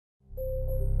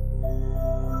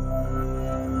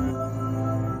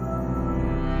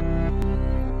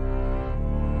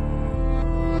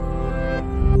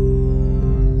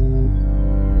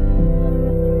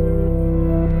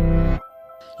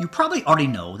probably already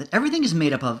know that everything is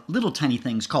made up of little tiny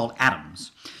things called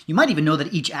atoms. You might even know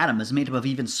that each atom is made up of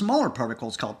even smaller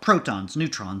particles called protons,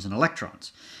 neutrons, and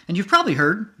electrons. And you've probably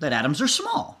heard that atoms are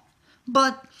small.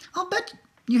 But I'll bet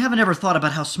you haven't ever thought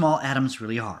about how small atoms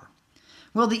really are.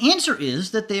 Well, the answer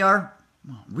is that they are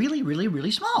really, really,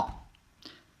 really small.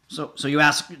 So you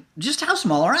ask, just how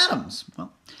small are atoms?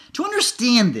 Well, to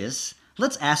understand this,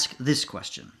 let's ask this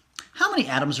question. How many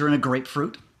atoms are in a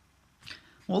grapefruit?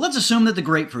 Well, let's assume that the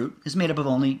grapefruit is made up of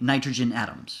only nitrogen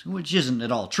atoms, which isn't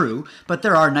at all true, but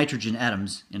there are nitrogen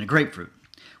atoms in a grapefruit.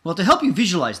 Well, to help you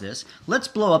visualize this, let's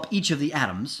blow up each of the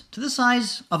atoms to the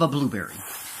size of a blueberry.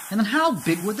 And then how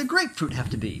big would the grapefruit have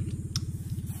to be?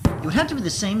 It would have to be the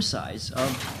same size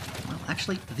of, well,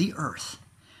 actually, the Earth.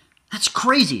 That's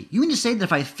crazy. You mean to say that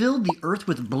if I filled the Earth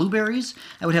with blueberries,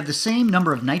 I would have the same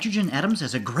number of nitrogen atoms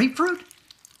as a grapefruit?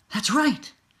 That's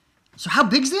right. So how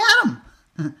big's the atom?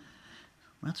 Well,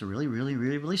 that's really, really,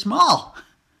 really, really small.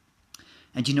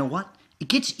 And you know what? It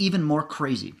gets even more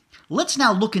crazy. Let's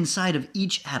now look inside of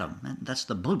each atom. That's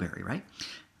the blueberry, right?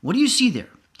 What do you see there?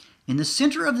 In the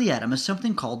center of the atom is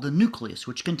something called the nucleus,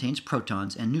 which contains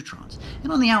protons and neutrons.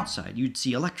 And on the outside, you'd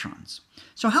see electrons.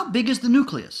 So how big is the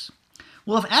nucleus?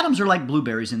 Well, if atoms are like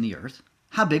blueberries in the Earth,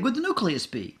 how big would the nucleus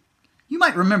be? You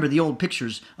might remember the old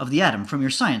pictures of the atom from your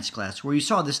science class where you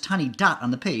saw this tiny dot on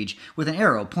the page with an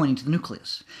arrow pointing to the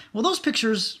nucleus. Well, those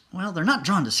pictures, well, they're not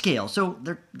drawn to scale, so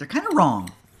they're kind of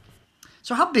wrong.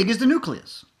 So how big is the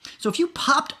nucleus? So if you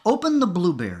popped open the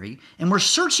blueberry and were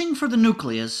searching for the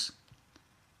nucleus,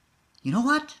 you know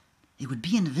what? It would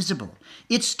be invisible.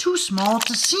 It's too small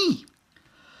to see.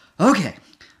 Okay,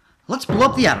 let's blow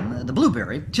up the atom, the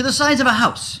blueberry, to the size of a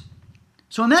house.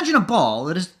 So imagine a ball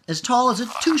that is as tall as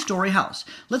a two-story house.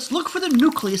 Let's look for the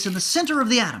nucleus in the center of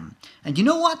the atom. And you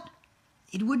know what?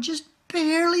 It would just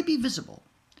barely be visible.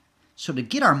 So to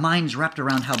get our minds wrapped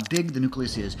around how big the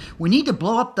nucleus is, we need to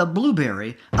blow up the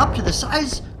blueberry up to the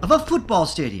size of a football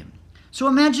stadium. So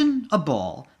imagine a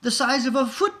ball the size of a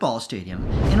football stadium,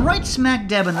 and right smack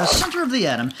dab in the center of the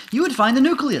atom, you would find the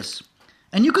nucleus.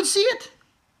 And you could see it.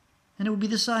 And it would be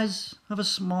the size of a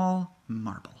small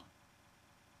marble.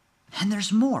 And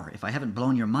there's more. If I haven't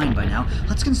blown your mind by now,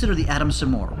 let's consider the atom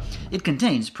some more. It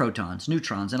contains protons,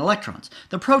 neutrons, and electrons.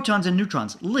 The protons and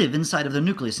neutrons live inside of the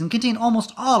nucleus and contain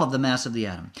almost all of the mass of the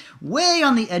atom. Way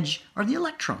on the edge are the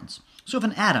electrons. So if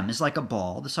an atom is like a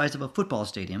ball the size of a football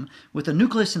stadium with the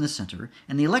nucleus in the center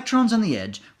and the electrons on the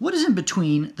edge, what is in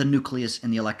between the nucleus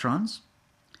and the electrons?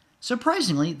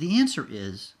 Surprisingly, the answer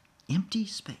is empty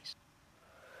space.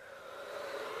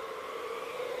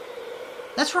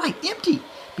 That's right, empty.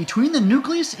 Between the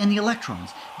nucleus and the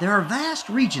electrons, there are vast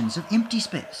regions of empty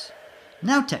space.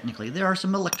 Now, technically, there are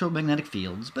some electromagnetic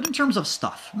fields, but in terms of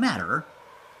stuff, matter,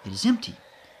 it is empty.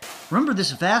 Remember,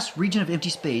 this vast region of empty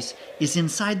space is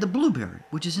inside the blueberry,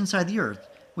 which is inside the Earth,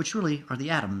 which really are the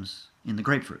atoms in the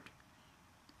grapefruit.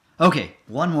 Okay,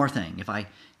 one more thing, if I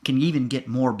can even get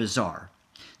more bizarre.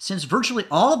 Since virtually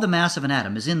all of the mass of an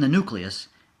atom is in the nucleus,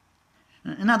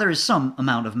 now there is some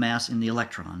amount of mass in the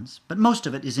electrons, but most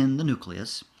of it is in the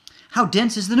nucleus. How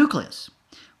dense is the nucleus?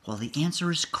 Well, the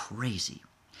answer is crazy.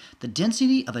 The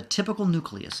density of a typical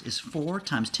nucleus is 4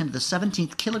 times 10 to the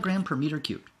 17th kilogram per meter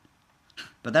cubed.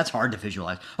 But that's hard to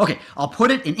visualize. Okay, I'll put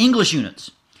it in English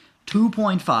units.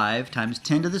 2.5 times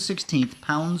 10 to the 16th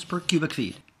pounds per cubic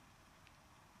feet.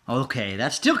 Okay,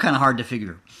 that's still kind of hard to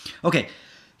figure. Okay,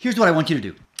 here's what I want you to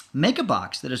do. Make a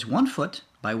box that is 1 foot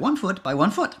by 1 foot by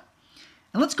 1 foot.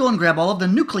 And let's go and grab all of the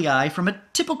nuclei from a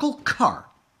typical car.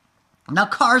 Now,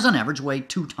 cars on average weigh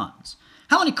 2 tons.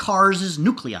 How many cars'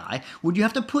 nuclei would you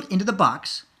have to put into the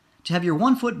box to have your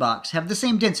 1 foot box have the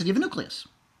same density of a nucleus?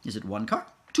 Is it 1 car?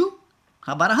 2?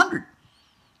 How about 100?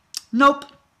 Nope,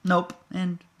 nope,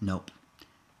 and nope.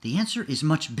 The answer is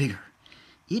much bigger.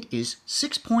 It is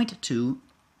 6.2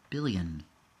 billion.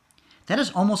 That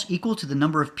is almost equal to the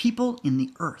number of people in the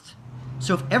Earth.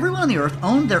 So if everyone on the Earth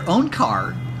owned their own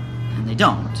car, and they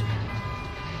don't,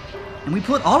 and we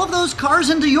put all of those cars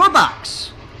into your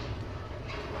box,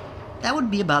 that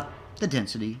would be about the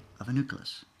density of a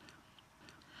nucleus.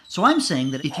 So I'm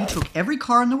saying that if you took every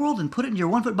car in the world and put it in your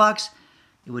 1 foot box,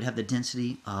 it would have the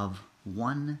density of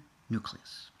 1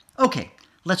 nucleus. Okay,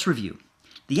 let's review.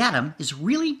 The atom is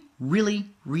really, really,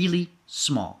 really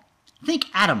small. Think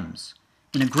atoms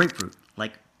in a grapefruit,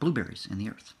 like blueberries in the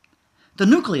Earth. The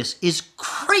nucleus is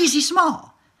crazy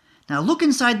small. Now look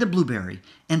inside the blueberry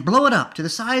and blow it up to the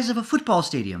size of a football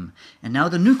stadium, and now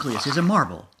the nucleus is a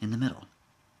marble in the middle.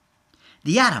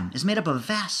 The atom is made up of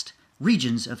vast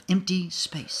regions of empty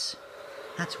space.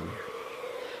 That's weird.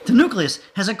 The nucleus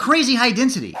has a crazy high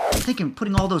density. Think of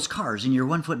putting all those cars in your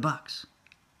 1 foot box.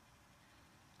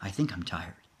 I think I'm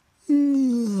tired.